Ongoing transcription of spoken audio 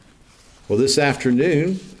Well, this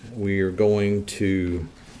afternoon we are going to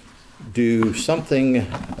do something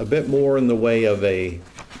a bit more in the way of a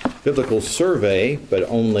biblical survey, but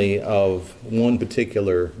only of one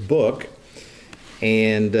particular book.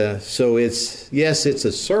 And so it's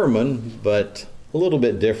a sermon, but a little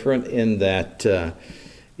bit different in that it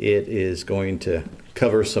is going to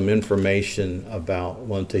cover some information about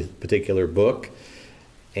one particular book.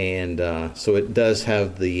 And so it does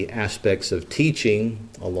have the aspects of teaching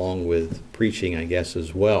along with preaching, I guess,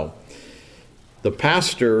 as well. The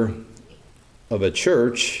pastor of a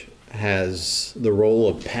church has the role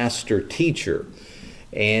of pastor-teacher.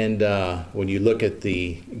 And when you look at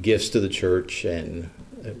the gifts to the church and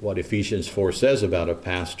what Ephesians 4 says about a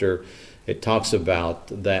pastor, it talks about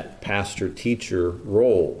that pastor-teacher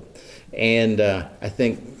role. And I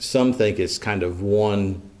think some think it's kind of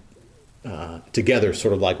one together,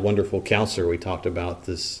 sort of like Wonderful Counselor we talked about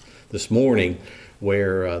this morning,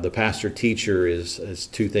 where the pastor-teacher is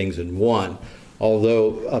two things in one.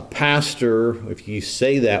 Although a pastor, if you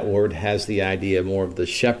say that word, has the idea more of the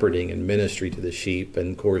shepherding and ministry to the sheep.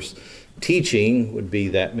 And of course, teaching would be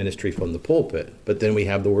that ministry from the pulpit. But then we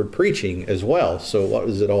have the word preaching as well. So what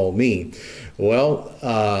does it all mean? Well,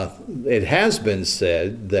 it has been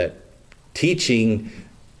said that teaching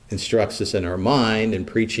instructs us in our mind, and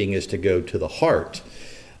preaching is to go to the heart.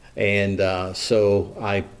 And so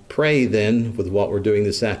I pray then, with what we're doing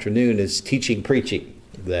this afternoon, is teaching, preaching,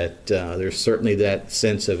 that there's certainly that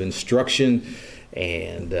sense of instruction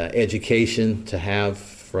and education to have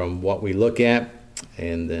from what we look at,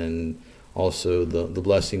 and then also the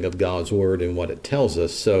blessing of God's Word and what it tells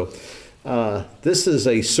us. So this is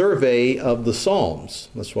a survey of the Psalms.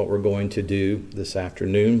 That's what we're going to do this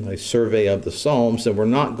afternoon, a survey of the Psalms. And we're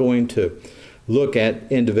not going to look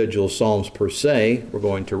at individual Psalms per se. We're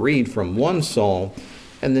going to read from one Psalm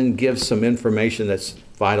and then give some information that's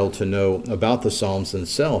vital to know about the Psalms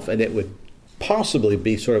themselves. And it would possibly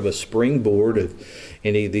be sort of a springboard of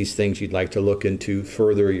any of these things you'd like to look into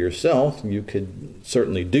further yourself. You could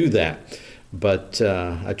certainly do that. But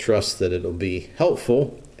I trust that it'll be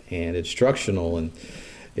helpful and instructional, and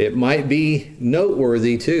it might be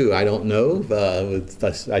noteworthy too. I don't know.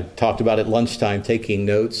 I talked about at lunchtime taking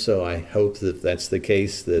notes, so I hope that that's the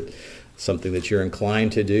case, that something that you're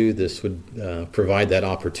inclined to do, this would provide that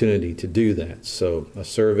opportunity to do that. So a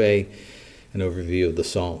survey, an overview of the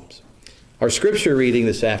Psalms. Our scripture reading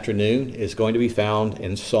this afternoon is going to be found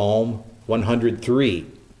in Psalm 103.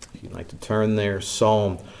 If you'd like to turn there,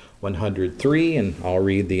 Psalm 103, and I'll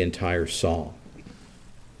read the entire psalm.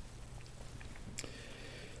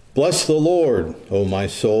 Bless the Lord, O my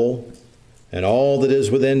soul, and all that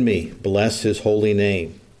is within me. Bless his holy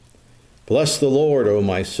name. Bless the Lord, O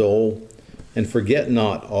my soul, and forget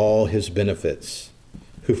not all his benefits,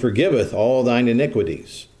 who forgiveth all thine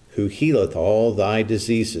iniquities, who healeth all thy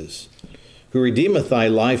diseases, who redeemeth thy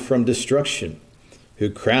life from destruction, who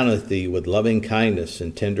crowneth thee with loving kindness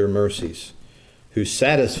and tender mercies, who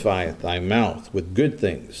satisfieth thy mouth with good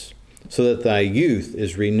things, so that thy youth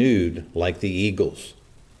is renewed like the eagles.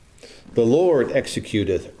 The Lord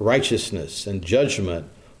executeth righteousness and judgment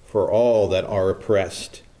for all that are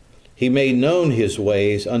oppressed. He made known his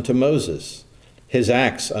ways unto Moses, his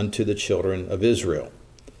acts unto the children of Israel.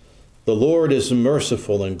 The Lord is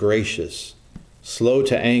merciful and gracious, slow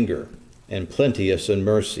to anger, and plenteous in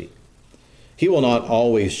mercy. He will not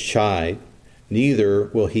always chide, neither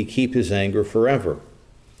will he keep his anger forever.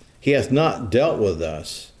 He hath not dealt with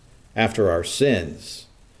us after our sins,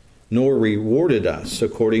 nor rewarded us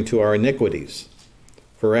according to our iniquities.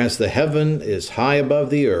 For as the heaven is high above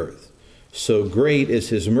the earth, so great is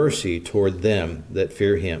his mercy toward them that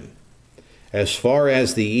fear him. As far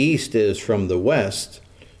as the east is from the west,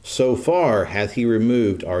 so far hath he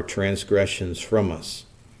removed our transgressions from us.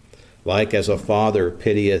 Like as a father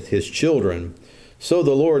pitieth his children, so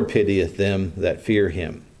the Lord pitieth them that fear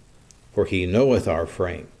him. For he knoweth our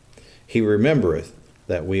frame. He remembereth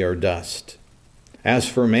that we are dust. As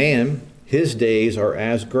for man, his days are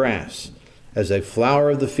as grass, as a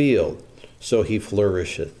flower of the field, so he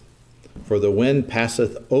flourisheth. For the wind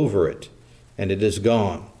passeth over it, and it is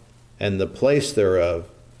gone, and the place thereof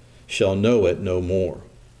shall know it no more.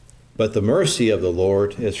 But the mercy of the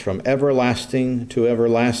Lord is from everlasting to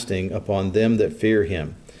everlasting upon them that fear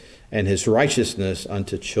him, and his righteousness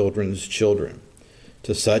unto children's children,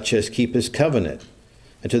 to such as keep his covenant,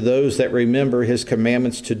 and to those that remember his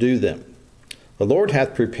commandments to do them. The Lord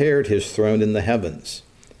hath prepared his throne in the heavens,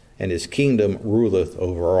 and his kingdom ruleth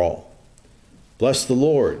over all. Bless the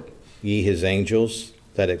Lord, ye his angels,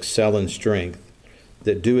 that excel in strength,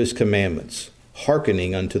 that do his commandments,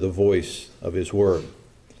 hearkening unto the voice of his word.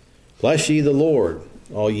 Bless ye the Lord,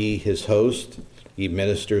 all ye his host, ye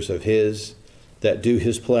ministers of his, that do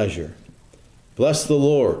his pleasure. Bless the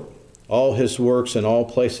Lord, all his works in all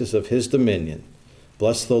places of his dominion.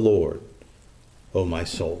 Bless the Lord, O my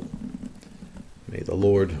soul. May the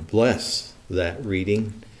Lord bless that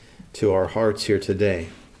reading to our hearts here today.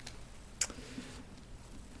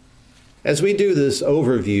 As we do this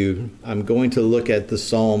overview, I'm going to look at the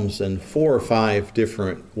Psalms in 4 or 5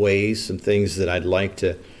 different ways, some things that I'd like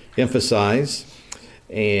to emphasize,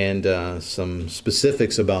 and some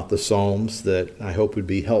specifics about the Psalms that I hope would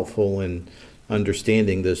be helpful in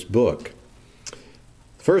understanding this book.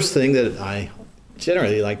 First thing that I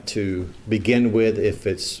generally like to begin with, if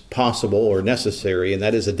it's possible or necessary, and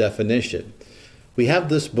that is a definition. We have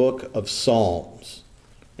this book of Psalms,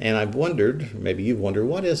 and I've wondered, maybe you've wondered,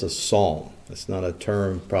 what is a psalm? It's not a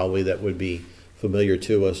term probably that would be familiar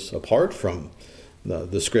to us apart from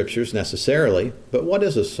the scriptures necessarily, but what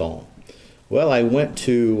is a psalm? Well, I went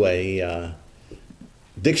to a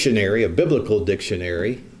dictionary, a biblical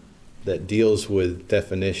dictionary that deals with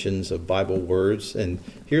definitions of Bible words, and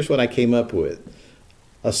here's what I came up with.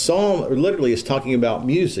 A psalm literally is talking about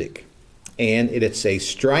music, and it's a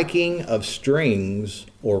striking of strings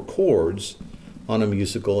or chords on a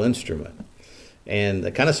musical instrument. And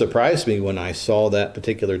it kind of surprised me when I saw that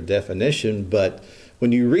particular definition, but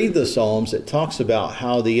when you read the Psalms, it talks about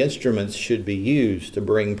how the instruments should be used to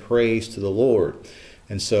bring praise to the Lord.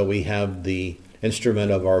 And so we have the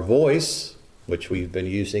instrument of our voice, which we've been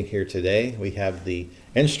using here today. We have the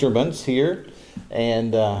instruments here.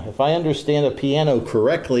 And if I understand a piano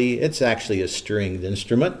correctly, it's actually a stringed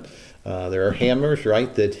instrument. There are hammers,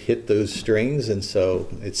 right, that hit those strings, and so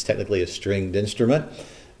it's technically a stringed instrument.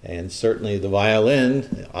 And certainly the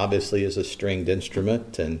violin, obviously, is a stringed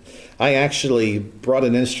instrument. And I actually brought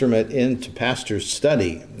an instrument into Pastor's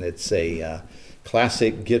study. It's a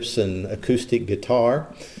classic Gibson acoustic guitar.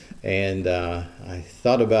 And I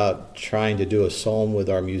thought about trying to do a psalm with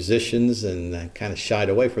our musicians, and I kind of shied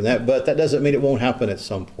away from that. But that doesn't mean it won't happen at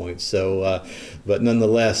some point. So, but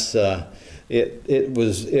nonetheless, it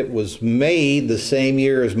was made the same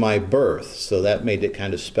year as my birth, so that made it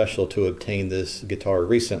kind of special to obtain this guitar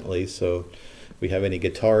recently. So, if we have any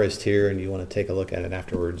guitarists here, and you want to take a look at it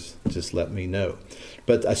afterwards, just let me know.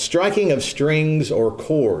 But a striking of strings or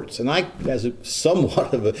chords. And I, as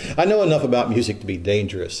I know enough about music to be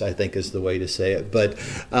dangerous, I think is the way to say it. But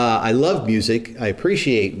I love music. I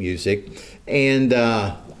appreciate music. And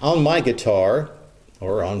on my guitar,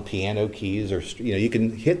 or on piano keys, or, you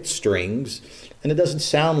can hit strings, and it doesn't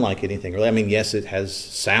sound like anything really. I mean, yes, it has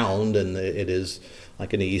sound, and it is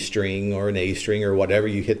like an E string or an A string or whatever,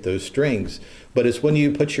 you hit those strings. But it's when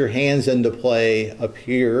you put your hands into play up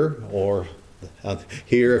here, or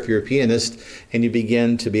here if you're a pianist, and you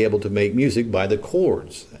begin to be able to make music by the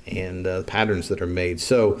chords and patterns that are made.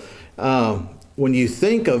 So when you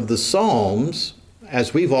think of the Psalms,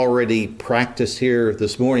 as we've already practiced here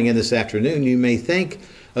this morning and this afternoon, you may think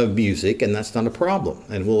of music, and that's not a problem.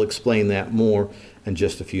 And we'll explain that more in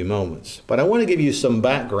just a few moments. But I want to give you some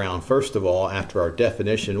background, first of all, after our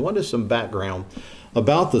definition. What is some background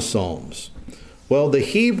about the Psalms? Well, the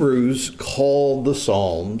Hebrews called the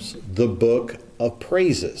Psalms the book of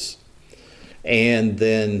praises. And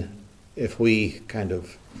then if we kind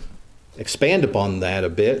of expand upon that a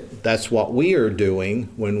bit, that's what we are doing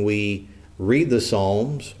when we read the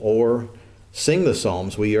Psalms or sing the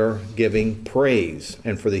Psalms. We are giving praise.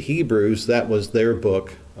 And for the Hebrews, that was their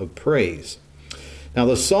book of praise. Now,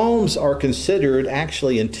 the Psalms are considered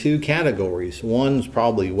actually in 2 categories. One's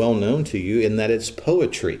probably well known to you in that it's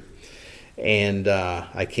poetry. And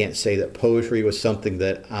I can't say that poetry was something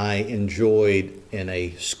that I enjoyed in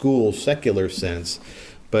a school secular sense.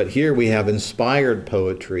 But here we have inspired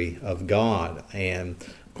poetry of God. And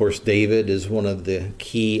of course, David is one of the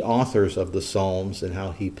key authors of the Psalms, and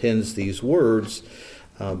how he pens these words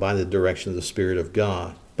by the direction of the Spirit of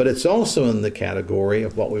God. But it's also in the category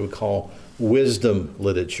of what we would call wisdom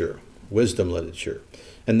literature.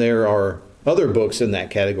 And there are other books in that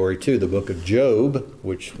category too. The book of Job,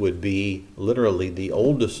 which would be literally the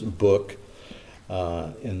oldest book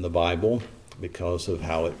in the Bible because of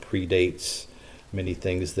how it predates many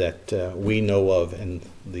things that we know of in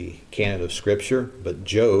the canon of Scripture. But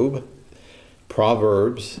Job,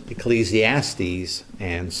 Proverbs, Ecclesiastes,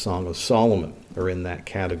 and Song of Solomon are in that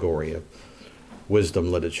category of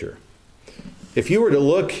wisdom literature. If you were to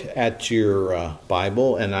look at your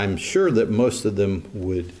Bible, and I'm sure that most of them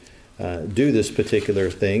would do this particular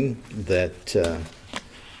thing that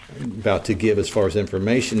I'm about to give as far as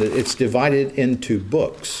information, it's divided into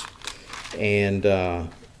books. And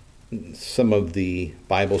some of the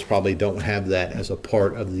Bibles probably don't have that as a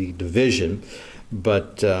part of the division.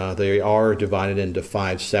 but they are divided into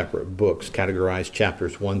 5 separate books, categorized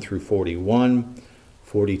chapters 1 through 41,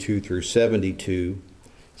 42 through 72,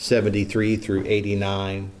 73 through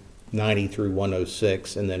 89, 90 through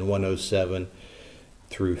 106, and then 107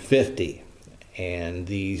 through 50. And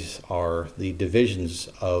these are the divisions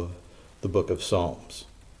of the book of Psalms.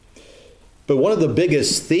 But one of the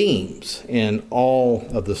biggest themes in all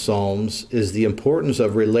of the Psalms is the importance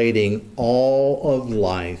of relating all of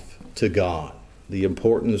life to God. The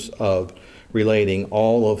importance of relating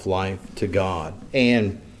all of life to God.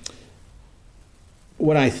 And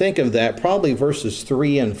when I think of that, probably verses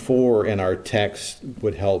 3 and 4 in our text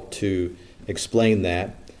would help to explain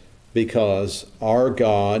that, because our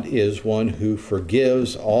God is one who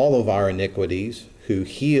forgives all of our iniquities, who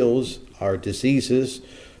heals our diseases,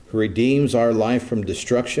 who redeems our life from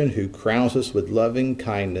destruction, who crowns us with loving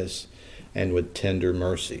kindness and with tender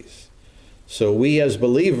mercies. So we as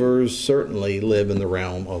believers certainly live in the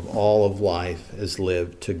realm of all of life as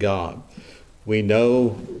lived to God. We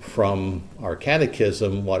know from our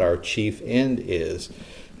catechism what our chief end is.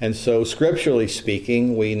 And so scripturally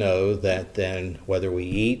speaking, we know that then whether we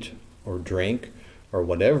eat or drink or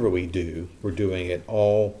whatever we do, we're doing it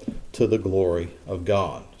all to the glory of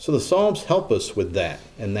God. So the Psalms help us with that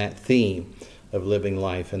and that theme of living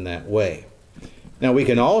life in that way. Now we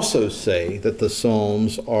can also say that the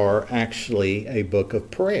Psalms are actually a book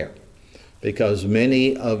of prayer, because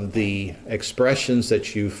many of the expressions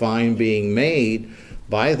that you find being made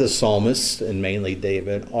by the psalmists, and mainly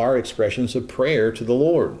David, are expressions of prayer to the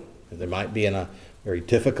Lord. They might be in a very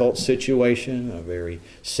difficult situation, a very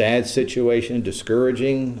sad situation,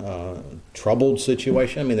 discouraging, troubled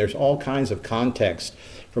situation. I mean, there's all kinds of context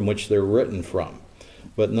from which they're written from.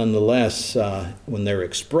 But nonetheless, when they're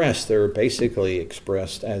expressed, they're basically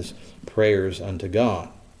expressed as prayers unto God.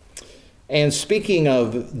 And speaking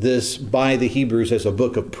of this by the Hebrews as a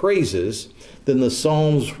book of praises, then the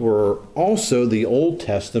Psalms were also the Old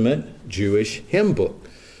Testament Jewish hymn book.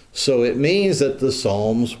 So it means that the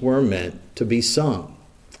Psalms were meant to be sung.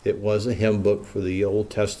 It was a hymn book for the Old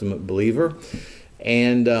Testament believer.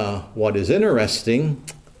 And what is interesting,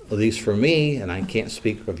 at least for me, and I can't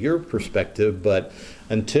speak of your perspective, but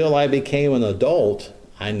until I became an adult,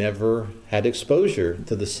 I never had exposure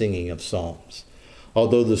to the singing of psalms.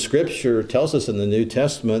 Although the scripture tells us in the New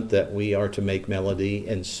Testament that we are to make melody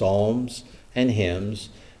in psalms and hymns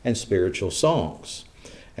and spiritual songs.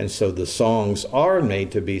 And so the songs are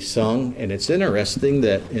made to be sung. And it's interesting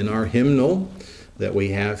that in our hymnal that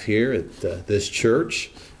we have here at this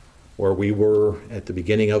church, where we were at the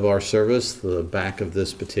beginning of our service, the back of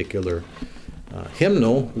this particular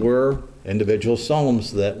hymnal were individual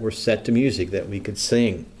psalms that were set to music that we could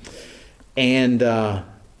sing. And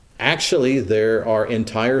actually, there are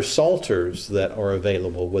entire psalters that are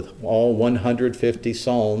available with all 150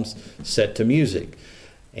 psalms set to music.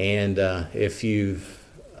 And if you've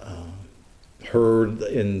heard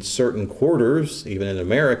in certain quarters, even in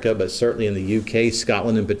America, but certainly in the UK,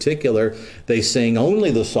 Scotland in particular, they sing only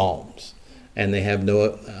the psalms, and they have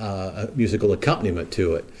no musical accompaniment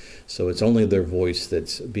to it. So it's only their voice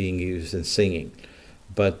that's being used in singing.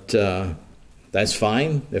 But that's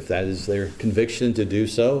fine if that is their conviction to do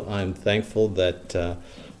so. I'm thankful that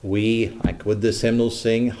we, like with this hymnal,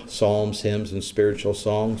 sing psalms, hymns, and spiritual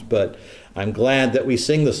songs, but I'm glad that we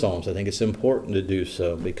sing the psalms. I think it's important to do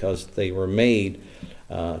so because they were made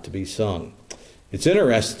to be sung. It's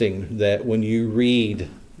interesting that when you read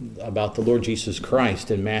about the Lord Jesus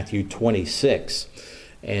Christ in Matthew 26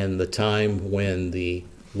 and the time when the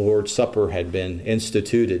Lord's Supper had been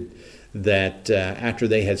instituted, that after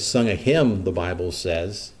they had sung a hymn, the Bible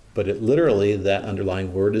says, but it literally, that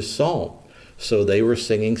underlying word is psalm. So they were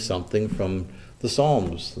singing something from the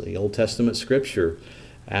Psalms, the Old Testament scripture,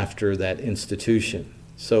 after that institution.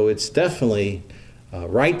 So it's definitely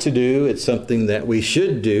right to do. It's something that we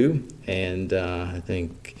should do, and I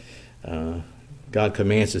think God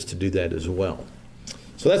commands us to do that as well.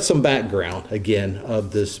 So that's some background, again,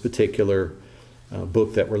 of this particular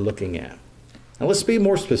book that we're looking at. Now let's be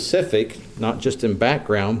more specific, not just in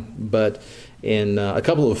background, but in a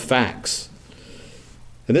couple of facts.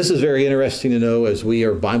 And this is very interesting to know as we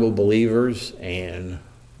are Bible believers and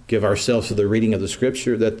give ourselves to the reading of the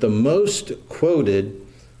Scripture, that the most quoted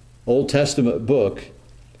Old Testament book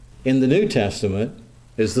in the New Testament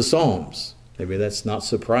is the Psalms. Maybe that's not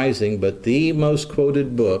surprising, but the most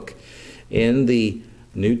quoted book in the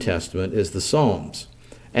New Testament is the Psalms.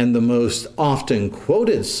 And the most often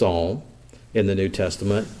quoted psalm in the New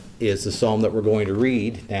Testament is the psalm that we're going to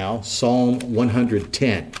read now, Psalm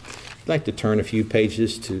 110. I'd like to turn a few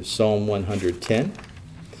pages to Psalm 110.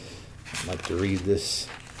 I'd like to read this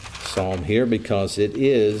psalm here because it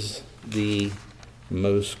is the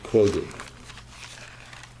most quoted.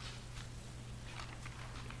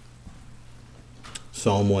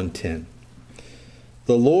 Psalm 110.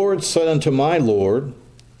 The Lord said unto my Lord,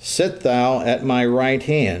 Sit thou at my right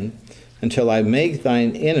hand, until I make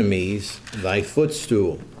thine enemies thy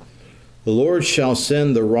footstool. The Lord shall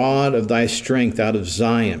send the rod of thy strength out of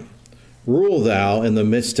Zion. Rule thou in the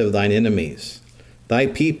midst of thine enemies. Thy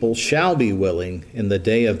people shall be willing in the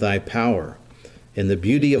day of thy power, in the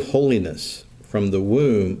beauty of holiness, from the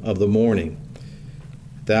womb of the morning.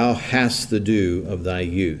 Thou hast the dew of thy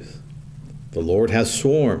youth. The Lord hath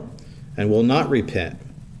sworn, and will not repent.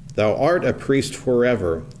 Thou art a priest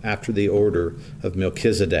forever, after the order of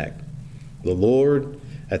Melchizedek. The Lord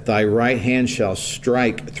at thy right hand shall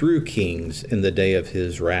strike through kings in the day of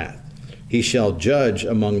his wrath. He shall judge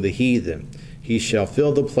among the heathen. He shall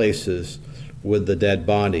fill the places with the dead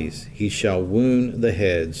bodies. He shall wound the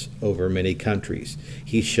heads over many countries.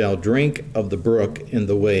 He shall drink of the brook in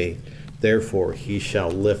the way. Therefore he shall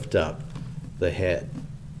lift up the head.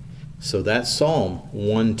 So that Psalm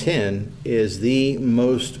 110 is the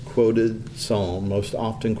most quoted psalm, most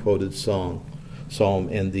often quoted psalm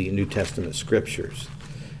in the New Testament scriptures.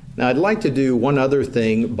 Now, I'd like to do one other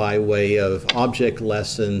thing by way of object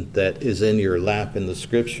lesson that is in your lap in the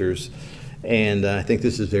scriptures. And I think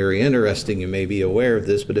this is very interesting. You may be aware of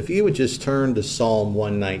this, but if you would just turn to Psalm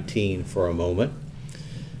 119 for a moment.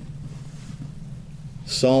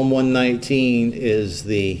 Psalm 119 is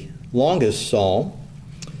the longest psalm.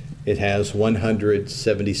 It has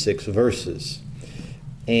 176 verses.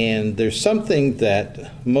 And there's something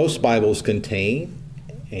that most Bibles contain,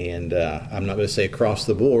 and I'm not going to say across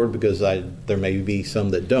the board because there may be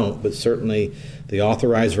some that don't, but certainly the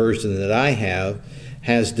authorized version that I have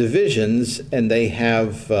has divisions, and they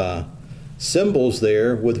have symbols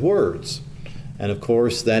there with words. And of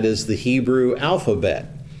course, that is the Hebrew alphabet.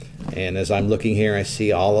 And as I'm looking here, I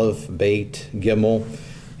see Aleph, Beit, Gimel.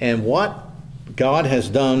 And what God has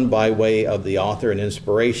done by way of the author and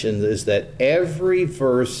inspiration is that every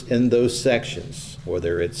verse in those sections,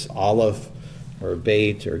 whether it's Aleph or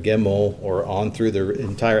Beit or Gimel or on through the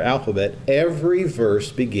entire alphabet, every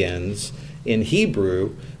verse begins in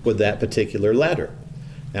Hebrew with that particular letter.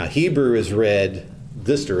 Now, Hebrew is read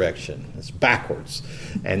this direction. It's backwards.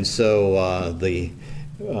 And so the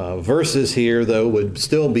verses here, though, would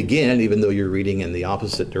still begin, even though you're reading in the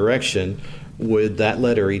opposite direction, with that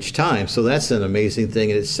letter each time. So that's an amazing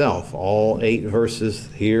thing in itself. All 8 verses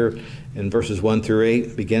here in verses 1 through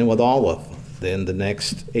 8 begin with Aleph. Then the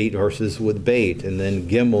next 8 verses with Beit, and then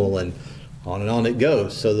Gimel, and on it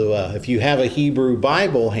goes. So if you have a Hebrew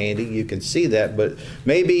Bible handy, you can see that. But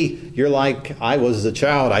maybe you're like I was as a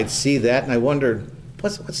child. I'd see that and I wondered,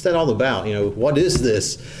 what's that all about? You know, what is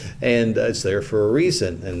this? And it's there for a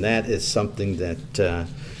reason. And that is something that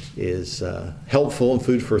is helpful and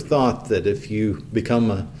food for thought, that if you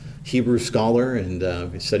become a Hebrew scholar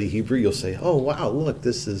and study Hebrew, you'll say, oh, wow, look,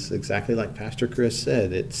 this is exactly like Pastor Chris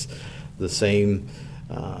said. It's the same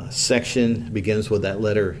section, begins with that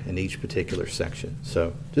letter in each particular section.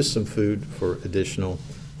 So just some food for additional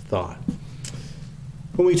thought.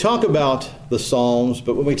 When we talk about the Psalms,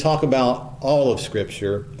 but when we talk about all of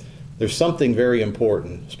Scripture, there's something very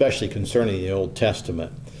important, especially concerning the Old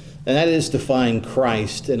Testament, and that is to find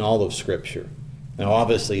Christ in all of Scripture. Now,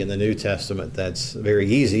 obviously, in the New Testament, that's very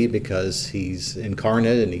easy because he's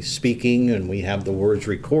incarnate and he's speaking and we have the words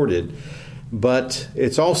recorded. But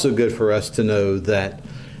it's also good for us to know that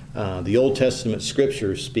the Old Testament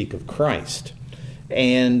Scriptures speak of Christ.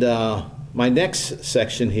 And my next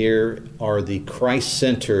section here are the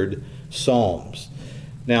Christ-centered Psalms.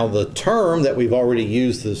 Now, the term that we've already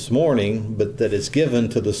used this morning, but that is given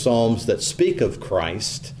to the Psalms that speak of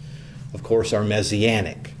Christ, of course, are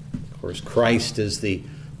messianic. Of course, Christ is the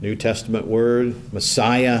New Testament word.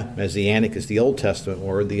 Messiah, messianic, is the Old Testament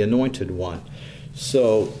word, the anointed one.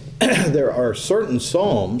 So there are certain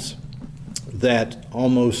Psalms that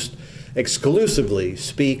almost exclusively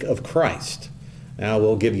speak of Christ. Now,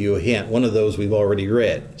 we'll give you a hint. One of those we've already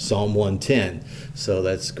read, Psalm 110. So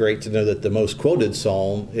that's great to know that the most quoted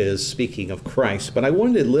psalm is speaking of Christ. But I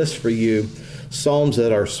wanted to list for you psalms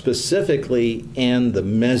that are specifically in the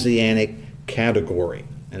messianic category.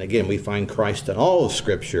 And again, we find Christ in all of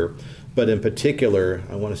Scripture, but in particular,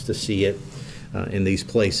 I want us to see it in these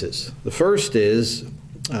places. The first is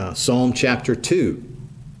Psalm chapter 2.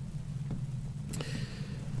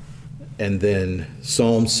 And then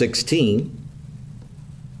Psalm 16,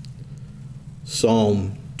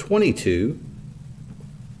 Psalm 22,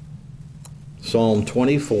 Psalm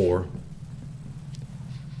 24,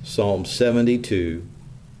 Psalm 72,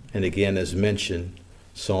 and again, as mentioned,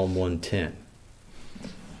 Psalm 110.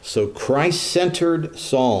 So Christ-centered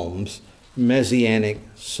psalms, messianic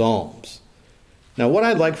psalms. Now what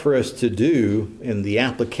I'd like for us to do in the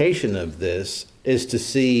application of this is to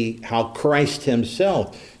see how Christ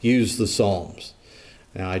himself used the psalms.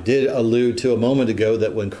 Now I did allude to a moment ago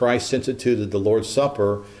that when Christ instituted the Lord's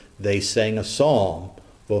Supper, they sang a psalm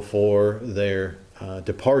before their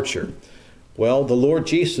departure. Well, the Lord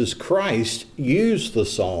Jesus Christ used the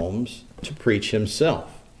psalms to preach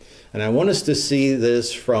himself. And I want us to see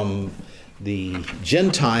this from the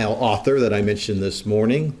Gentile author that I mentioned this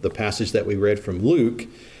morning, the passage that we read from Luke,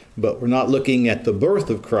 but we're not looking at the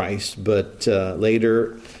birth of Christ, but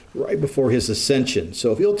later, right before his ascension.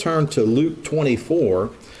 So if you'll turn to Luke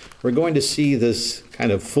 24, we're going to see this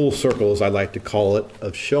kind of full circle, as I like to call it,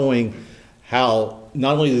 of showing how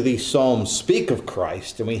not only do these psalms speak of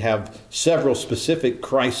Christ, and we have several specific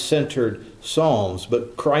Christ-centered psalms,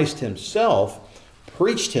 but Christ himself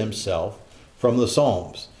preached himself from the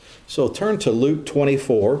psalms. So turn to Luke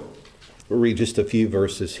 24. We'll read just a few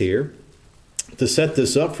verses here. To set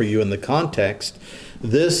this up for you in the context,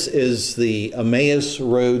 this is the Emmaus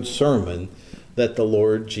Road sermon that the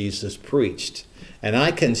Lord Jesus preached. And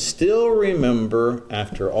I can still remember,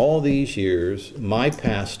 after all these years, my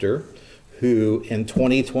pastor, who in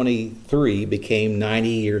 2023 became 90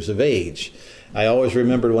 years of age. I always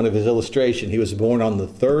remembered one of his illustrations. He was born on the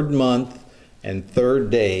third month and third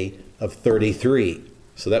day of 33.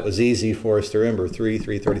 So that was easy for us to remember,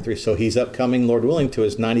 3/3/33. So he's upcoming, Lord willing, to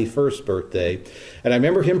his 91st birthday. And I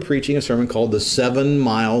remember him preaching a sermon called the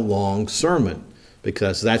 7-mile-long sermon,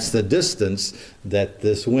 because that's the distance that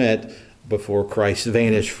this went before Christ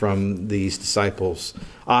vanished from these disciples'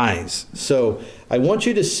 eyes. So I want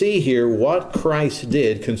you to see here what Christ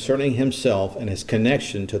did concerning himself and his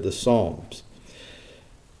connection to the Psalms,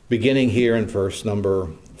 beginning here in verse number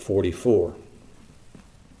 44.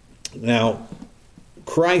 Now,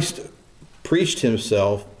 Christ preached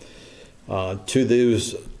himself to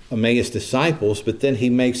those Emmaus disciples, but then he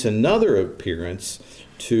makes another appearance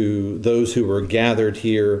to those who were gathered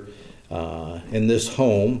here in this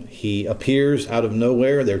home. He appears out of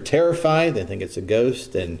nowhere. They're terrified. They think it's a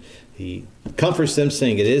ghost, and he comforts them,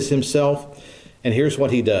 saying it is himself. And here's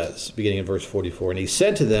what he does, beginning in verse 44. And he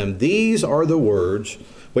said to them, "These are the words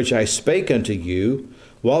which I spake unto you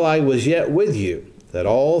while I was yet with you, that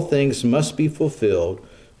all things must be fulfilled,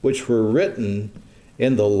 which were written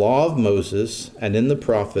in the law of Moses, and in the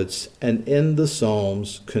prophets, and in the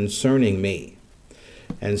Psalms concerning me."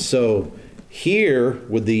 And so here,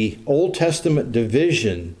 with the Old Testament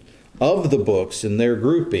division of the books in their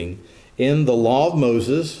grouping, in the law of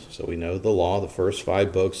Moses, so we know the law, the first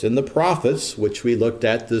 5 books, in the prophets, which we looked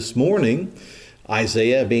at this morning,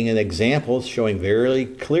 Isaiah being an example, showing very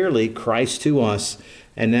clearly Christ to us,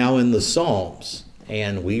 and now in the Psalms.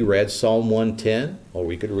 And we read Psalm 110, or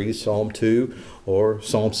we could read Psalm 2, or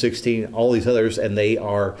Psalm 16, all these others, and they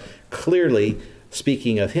are clearly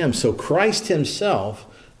speaking of him. So Christ himself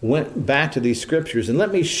went back to these scriptures, and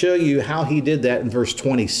let me show you how he did that in verse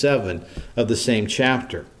 27 of the same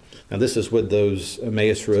chapter. Now this is with those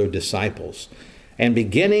Emmaus Road disciples. And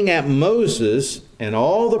beginning at Moses and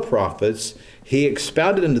all the prophets, he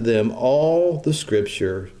expounded unto them all the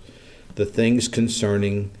scripture, the things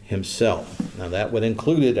concerning himself. Now that would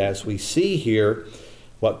include it, as we see here,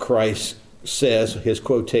 what Christ says, his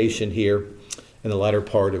quotation here in the latter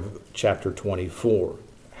part of chapter 24.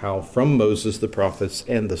 How from Moses, the prophets,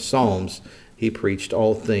 and the Psalms, he preached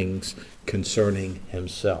all things concerning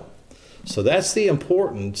himself. So that's the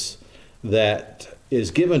importance that is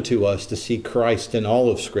given to us to see Christ in all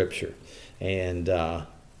of Scripture. And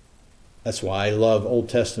that's why I love Old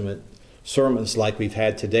Testament sermons like we've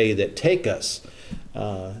had today that take us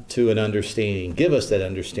to an understanding, give us that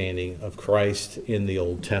understanding of Christ in the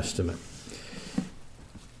Old Testament.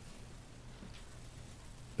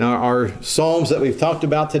 Now, our Psalms that we've talked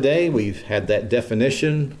about today, we've had that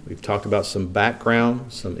definition. We've talked about some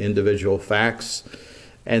background, some individual facts,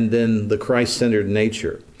 and then the Christ-centered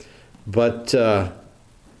nature. But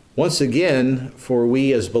once again, for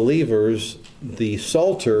we as believers, the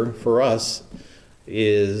Psalter for us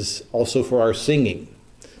is also for our singing.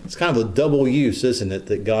 It's kind of a double use, isn't it,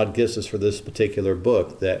 that God gives us for this particular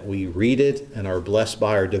book, that we read it and are blessed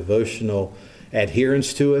by our devotional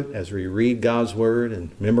adherence to it as we read God's Word and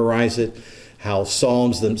memorize it, how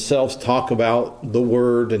Psalms themselves talk about the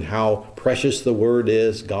Word and how precious the Word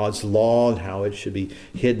is, God's law, and how it should be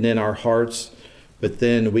hidden in our hearts. But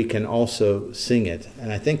then we can also sing it.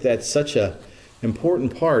 And I think that's such an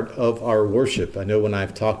important part of our worship. I know when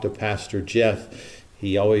I've talked to Pastor Jeff,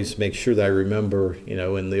 He always makes sure that I remember,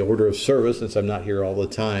 in the order of service, since I'm not here all the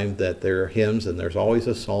time, that there are hymns and there's always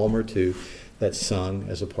a psalm or two that's sung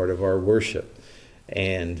as a part of our worship.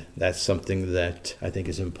 And that's something that I think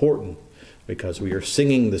is important because we are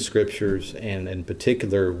singing the scriptures, and in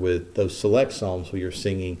particular with those select psalms, we are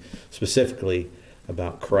singing specifically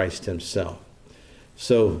about Christ himself.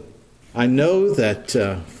 So I know that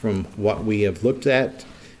from what we have looked at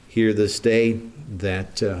here this day,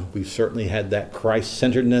 that we've certainly had that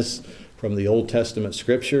Christ-centeredness from the Old Testament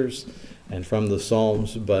scriptures and from the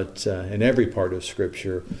Psalms, but in every part of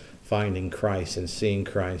Scripture, finding Christ and seeing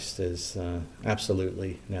Christ is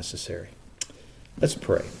absolutely necessary. Let's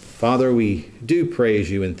pray. Father, we do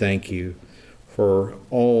praise you and thank you for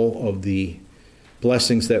all of the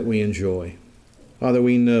blessings that we enjoy. Father,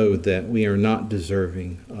 we know that we are not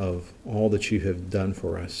deserving of all that you have done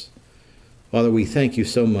for us. Father, we thank you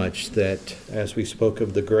so much that as we spoke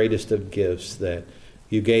of the greatest of gifts, that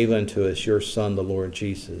you gave unto us your Son, the Lord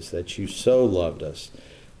Jesus, that you so loved us,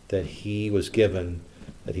 that he was given,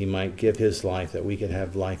 that he might give his life, that we could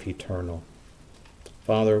have life eternal.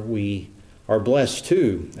 Father, we are blessed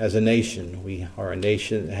too as a nation. We are a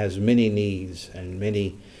nation that has many needs and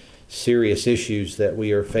many serious issues that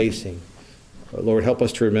we are facing. But Lord, help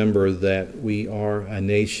us to remember that we are a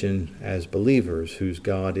nation as believers whose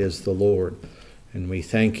God is the Lord. And we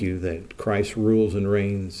thank you that Christ rules and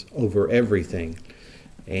reigns over everything.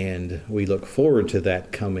 And we look forward to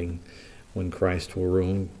that coming when Christ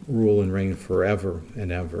will rule and reign forever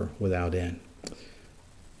and ever without end.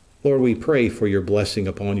 Lord, we pray for your blessing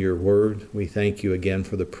upon your word. We thank you again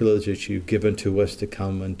for the privilege that you've given to us to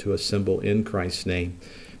come and to assemble in Christ's name,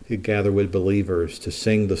 to gather with believers, to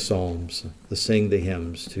sing the psalms, to sing the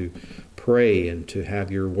hymns, to pray and to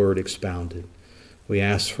have your word expounded. We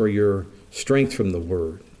ask for your strength from the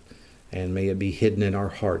word, and may it be hidden in our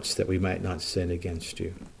hearts that we might not sin against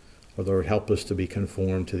you. Oh, Lord, help us to be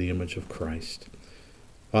conformed to the image of Christ.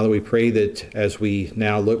 Father, we pray that as we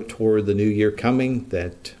now look toward the new year coming,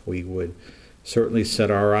 that we would certainly set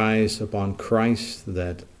our eyes upon Christ,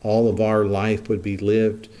 that all of our life would be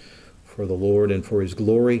lived for the Lord and for his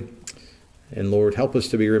glory. And Lord, help us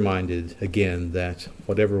to be reminded again that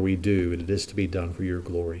whatever we do, it is to be done for your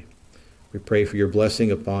glory. We pray for your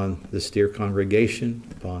blessing upon this dear congregation,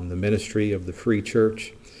 upon the ministry of the Free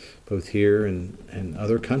Church, both here and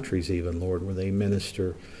other countries even, Lord, where they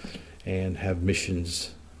minister and have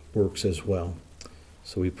missions works as well.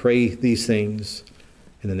 So we pray these things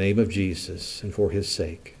in the name of Jesus and for his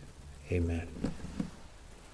sake. Amen.